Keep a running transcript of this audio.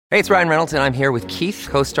Hey, it's Ryan Reynolds, and I'm here with Keith,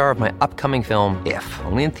 co-star of my upcoming film, If,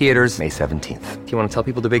 only in theaters May 17th. Do you want to tell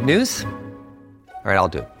people the big news? All right, I'll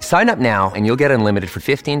do it. Sign up now and you'll get unlimited for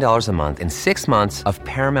 $15 a month and 6 months of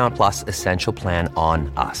Paramount Plus Essential Plan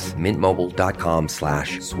on us.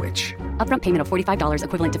 MintMobile.com/switch. Upfront payment of $45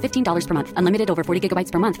 equivalent to $15 per month. Unlimited over 40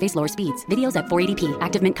 gigabytes per month. Face lower speeds. Videos at 480p.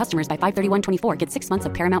 Active Mint customers by 531.24 get 6 months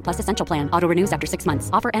of Paramount Plus Essential Plan. Auto renews after 6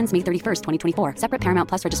 months. Offer ends May 31st, 2024. Separate Paramount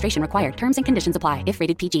Plus registration required. Terms and conditions apply if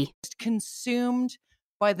rated PG. Consumed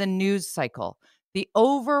by the news cycle. The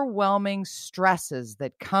overwhelming stresses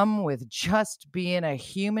that come with just being a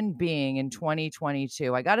human being in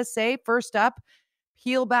 2022. I got to say, first up,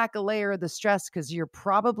 peel back a layer of the stress because you're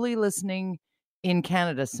probably listening in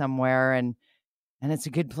Canada somewhere, and it's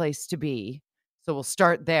a good place to be. So we'll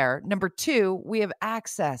start there. Number two, we have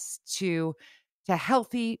access to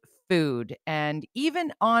healthy food. And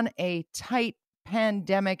even on a tight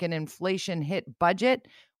pandemic and inflation hit budget,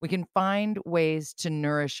 we can find ways to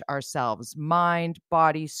nourish ourselves, mind,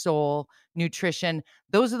 body, soul, nutrition.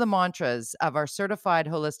 Those are the mantras of our certified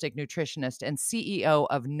holistic nutritionist and CEO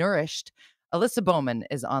of Nourished. Alyssa Bowman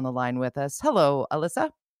is on the line with us. Hello, Alyssa.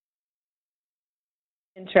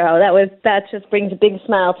 Intro. That just brings a big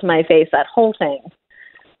smile to my face, that whole thing.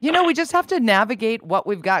 You know, we just have to navigate what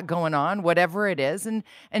we've got going on, whatever it is. And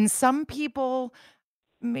some people,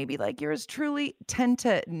 maybe like yours truly, tend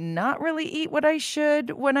to not really eat what I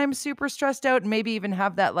should when I'm super stressed out, and maybe even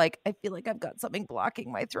have that, like, I feel like I've got something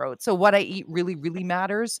blocking my throat. So what I eat really, really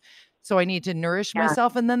matters. So I need to nourish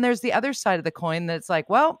myself. And then there's the other side of the coin that's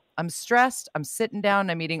like, well, I'm stressed, I'm sitting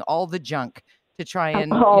down, I'm eating all the junk to try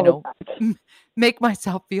and, make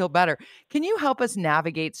myself feel better. Can you help us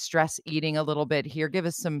navigate stress eating a little bit here? Give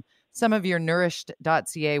us some of your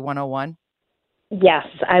nourished.ca 101. Yes,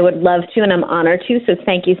 I would love to, and I'm honored to. So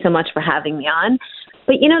thank you so much for having me on.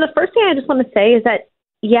 But, the first thing I just want to say is that,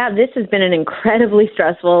 this has been an incredibly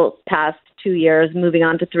stressful past 2 years, moving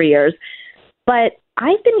on to 3 years. But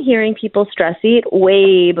I've been hearing people stress eat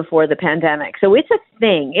way before the pandemic. So it's a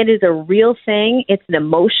thing. It is a real thing. It's an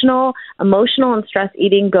emotional and stress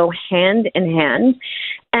eating go hand in hand.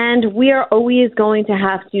 And we are always going to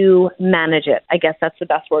have to manage it. I guess that's the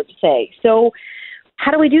best word to say. So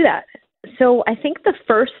how do we do that? So I think the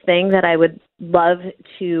first thing that I would love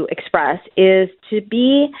to express is to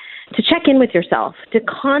check in with yourself, to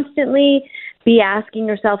constantly be asking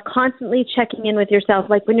yourself, constantly checking in with yourself,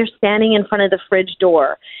 like when you're standing in front of the fridge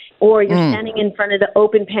door or you're standing in front of the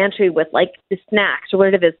open pantry with like the snacks or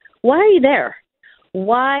whatever it is. Why are you there?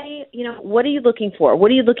 Why, what are you looking for?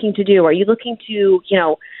 What are you looking to do? Are you looking to,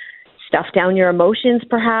 stuff down your emotions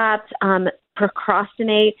perhaps,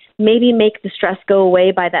 procrastinate, maybe make the stress go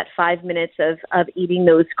away by that 5 minutes of eating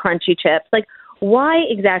those crunchy chips? Like, why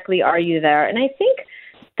exactly are you there? And I think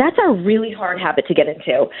that's a really hard habit to get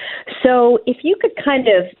into. So if you could kind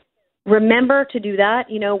of remember to do that,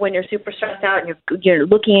 when you're super stressed out and you're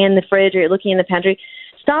looking in the fridge or you're looking in the pantry,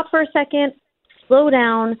 stop for a second, slow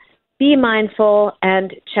down, be mindful,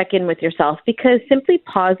 and check in with yourself, because simply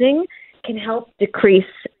pausing can help decrease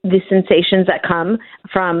the sensations that come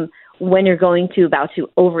from when you're about to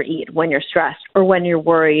overeat, when you're stressed or when you're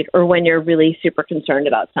worried or when you're really super concerned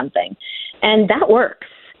about something. And that works.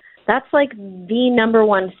 That's like the number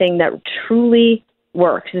one thing that truly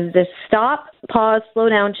works, is this stop, pause, slow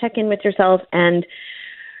down, check in with yourself, and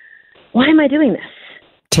why am I doing this?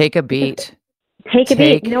 Take a beat. Take a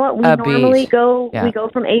beat. You know what? We normally go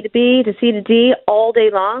from A to B to C to D all day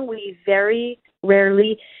long. We very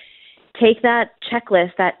rarely take that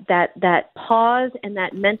checklist, that pause and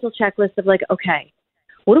that mental checklist of like, okay,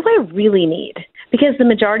 what do I really need? Because the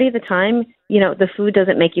majority of the time, the food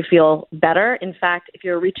doesn't make you feel better. In fact, if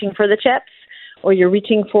you're reaching for the chips or you're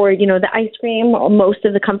reaching for, the ice cream or most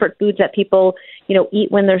of the comfort foods that people,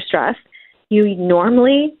 eat when they're stressed, you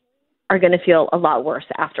normally are going to feel a lot worse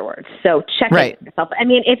afterwards. So check in with yourself. I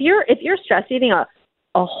mean, if you're stress eating a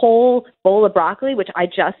whole bowl of broccoli, which I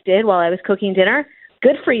just did while I was cooking dinner,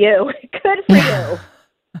 good for you. Good for you.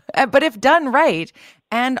 But if done right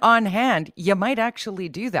and on hand, you might actually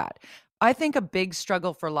do that. I think a big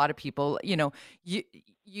struggle for a lot of people,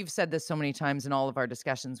 you've said this so many times in all of our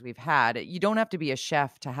discussions we've had, you don't have to be a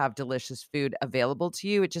chef to have delicious food available to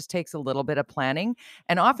you. It just takes a little bit of planning.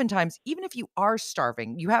 And oftentimes, even if you are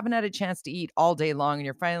starving, you haven't had a chance to eat all day long and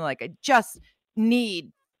you're finally like, I just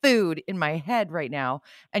need food in my head right now.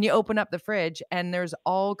 And you open up the fridge and there's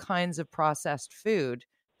all kinds of processed food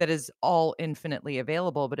that is all infinitely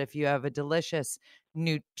available. But if you have a delicious,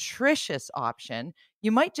 nutritious option,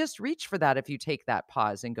 you might just reach for that if you take that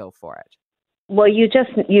pause and go for it. Well, you just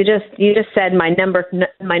said my number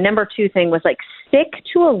two thing was like stick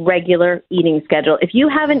to a regular eating schedule. If you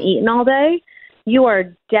haven't eaten all day, you are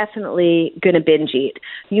definitely going to binge eat.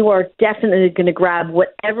 You are definitely going to grab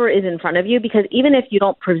whatever is in front of you, because even if you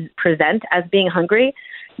don't present as being hungry,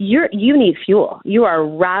 you need fuel. You are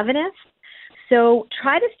ravenous. So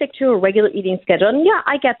try to stick to a regular eating schedule. And yeah,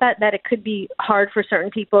 I get that it could be hard for certain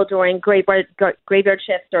people during graveyard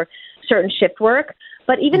shifts or certain shift work.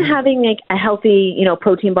 But even having like a healthy,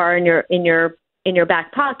 protein bar in your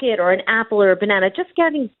back pocket, or an apple or a banana, just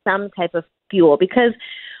getting some type of fuel. Because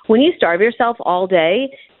when you starve yourself all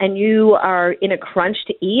day and you are in a crunch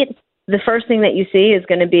to eat, the first thing that you see is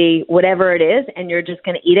going to be whatever it is, and you're just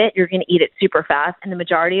going to eat it. You're going to eat it super fast, and the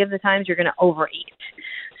majority of the times you're going to overeat.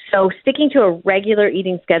 So sticking to a regular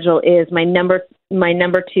eating schedule is my number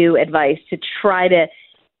two advice, to try to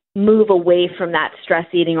move away from that stress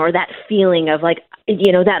eating, or that feeling of like,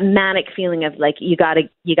 that manic feeling of like, you gotta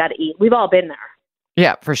eat. We've all been there.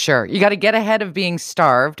 Yeah, for sure. You got to get ahead of being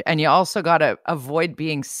starved, and you also got to avoid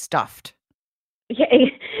being stuffed. Yeah,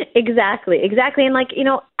 exactly. And like,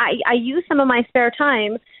 I use some of my spare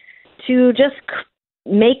time to just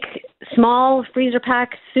make small freezer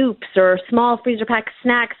pack soups or small freezer pack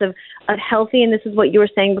snacks of healthy, and this is what you were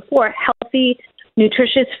saying before, healthy,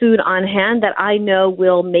 nutritious food on hand that I know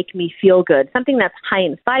will make me feel good. Something that's high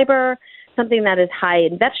in fiber, something that is high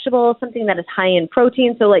in vegetables, something that is high in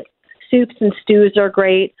protein. So like soups and stews are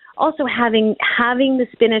great. Also having the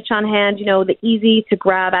spinach on hand, the easy to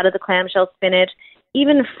grab out of the clamshell spinach,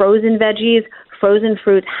 even frozen veggies, frozen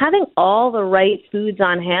fruits, having all the right foods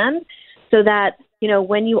on hand so that,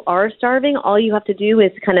 when you are starving, all you have to do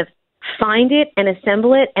is kind of find it and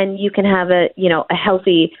assemble it, and you can have a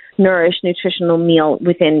healthy, nourished, nutritional meal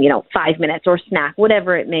within, 5 minutes, or snack,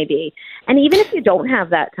 whatever it may be. And even if you don't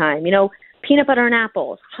have that time, peanut butter and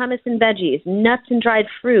apples, hummus and veggies, nuts and dried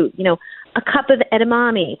fruit, a cup of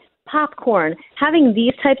edamame, popcorn, having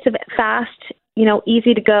these types of fast,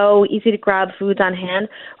 easy to go, easy to grab foods on hand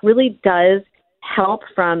really does help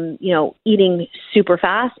from, eating super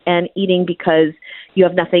fast and eating because you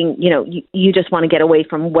have nothing, you just want to get away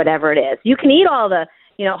from whatever it is. You can eat all the,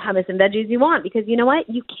 hummus and veggies you want, because you know what?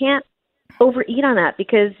 You can't overeat on that,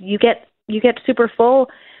 because you get super full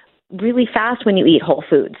really fast when you eat whole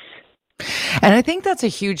foods. And I think that's a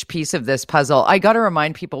huge piece of this puzzle. I got to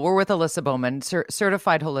remind people, we're with Alyssa Bowman,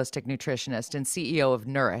 certified holistic nutritionist and CEO of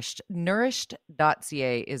Nourished.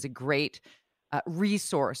 Nourished.ca is a great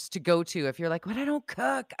resource to go to if you're like, but I don't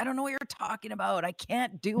cook. I don't know what you're talking about. I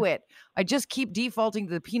can't do it. I just keep defaulting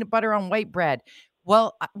to the peanut butter on white bread.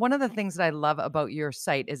 Well, one of the things that I love about your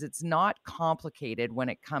site is it's not complicated when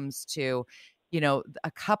it comes to,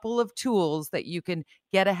 a couple of tools that you can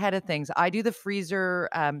get ahead of things. I do the freezer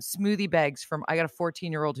smoothie bags I got a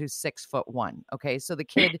 14-year-old who's 6'1". Okay. So the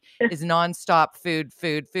kid is nonstop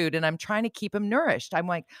food. And I'm trying to keep him nourished. I'm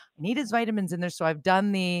like, I need his vitamins in there. So I've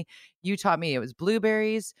done you taught me, it was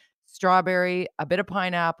blueberries, strawberry, a bit of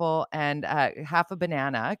pineapple, and half a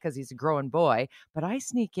banana, because he's a growing boy. But I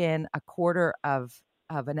sneak in a quarter of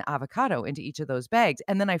an avocado into each of those bags.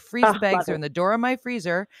 And then I freeze the bags. They're in the door of my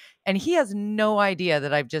freezer. And he has no idea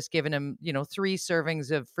that I've just given him, 3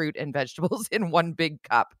 servings of fruit and vegetables in one big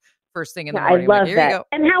cup first thing in the morning. I love Here that. you go.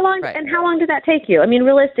 And how long did that take you? I mean,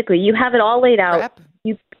 realistically, you have it all laid out. Prep?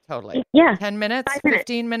 Totally. Yeah. 10 minutes, 5 minutes.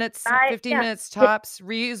 15 minutes, 15 minutes tops.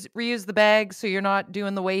 Reuse the bag so you're not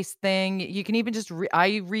doing the waste thing. You can even just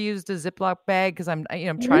I reused a Ziploc bag because I'm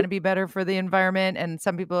trying to be better for the environment. And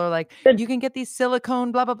some people are like, you can get these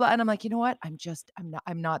silicone, blah blah blah. And I'm like, you know what?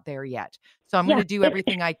 I'm not there yet. So I'm going to do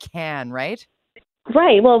everything I can. Right.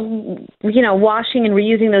 Right. Well, washing and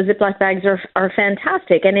reusing those Ziploc bags are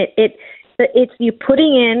fantastic, and it's you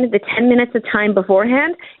putting in the 10 minutes of time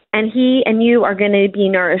beforehand, and he and you are going to be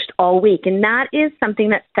nourished all week. And that is something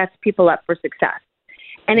that sets people up for success.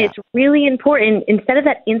 And it's really important, instead of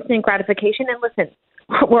that instant gratification, and listen,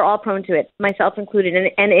 we're all prone to it, myself included.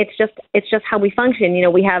 And it's just how we function.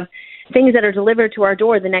 We have things that are delivered to our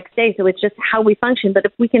door the next day. So it's just how we function. But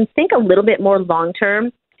if we can think a little bit more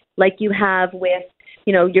long-term, like you have with,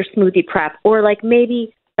 your smoothie prep, or like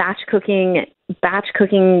maybe batch cooking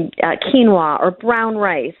quinoa or brown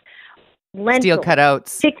rice, lentils, steel cut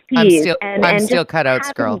oats. Chickpeas, I'm steel cut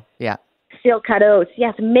oats girl. Yeah. Steel cut oats.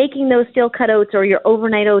 Yes. Making those steel cut oats or your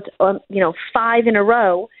overnight oats, 5 in a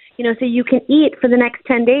row, so you can eat for the next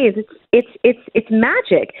 10 days. It's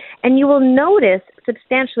magic. And you will notice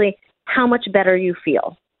substantially how much better you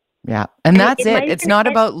feel. Yeah. And that's it. It's not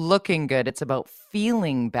about looking good. It's about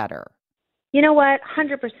feeling better. You know what?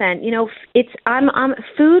 100%.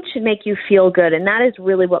 Food should make you feel good. And that is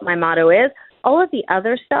really what my motto is. All of the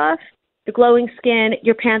other stuff the glowing skin,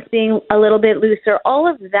 your pants being a little bit looser, all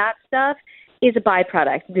of that stuff is a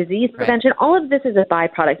byproduct. Disease prevention, all of this is a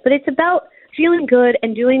byproduct. But it's about feeling good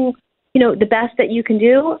and doing, the best that you can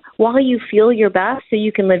do while you feel your best so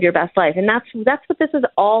you can live your best life. And that's what this is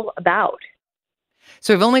all about.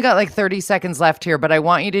 So we've only got like 30 seconds left here, but I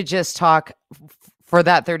want you to just talk for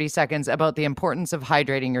that 30 seconds about the importance of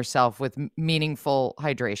hydrating yourself with meaningful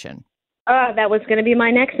hydration. That was going to be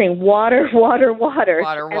my next thing. Water. Water.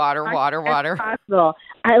 Possible.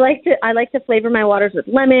 I like to flavor my waters with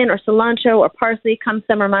lemon or cilantro or parsley. Come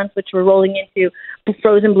summer months, which we're rolling into,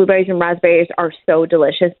 frozen blueberries and raspberries are so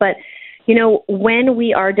delicious. But when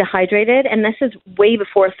we are dehydrated, and this is way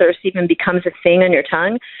before thirst even becomes a thing on your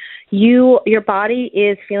tongue, your body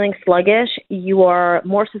is feeling sluggish. You are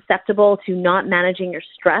more susceptible to not managing your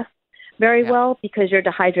stress very well because you're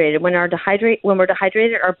dehydrated. When we're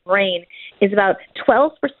dehydrated, our brain is about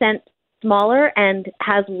 12% smaller and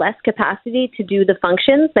has less capacity to do the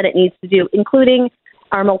functions that it needs to do, including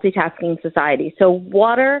our multitasking society. So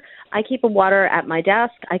water, I keep a water at my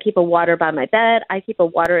desk. I keep a water by my bed. I keep a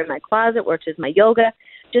water in my closet, which is my yoga.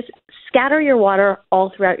 Just scatter your water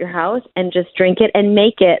all throughout your house and just drink it and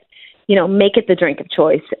make it the drink of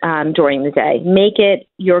choice during the day. Make it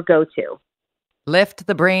your go-to. Lift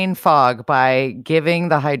the brain fog by giving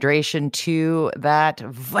the hydration to that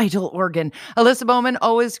vital organ. Alyssa Bowman,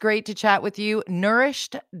 always great to chat with you.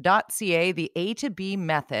 Nourished.ca, the A to B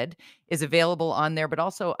method is available on there, but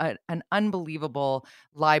also an unbelievable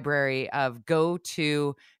library of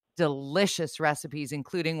go-to delicious recipes,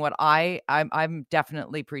 including what I'm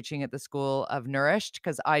definitely preaching at the School of Nourished,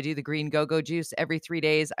 because I do the green go-go juice every 3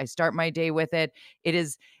 days. I start my day with it.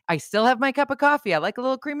 I still have my cup of coffee. I like a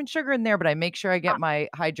little cream and sugar in there, but I make sure I get my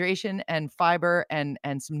hydration and fiber and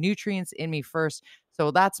some nutrients in me first.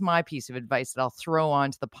 So that's my piece of advice that I'll throw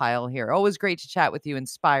onto the pile here. Always great to chat with you.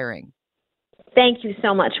 Inspiring. Thank you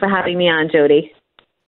so much for having me on, Jody.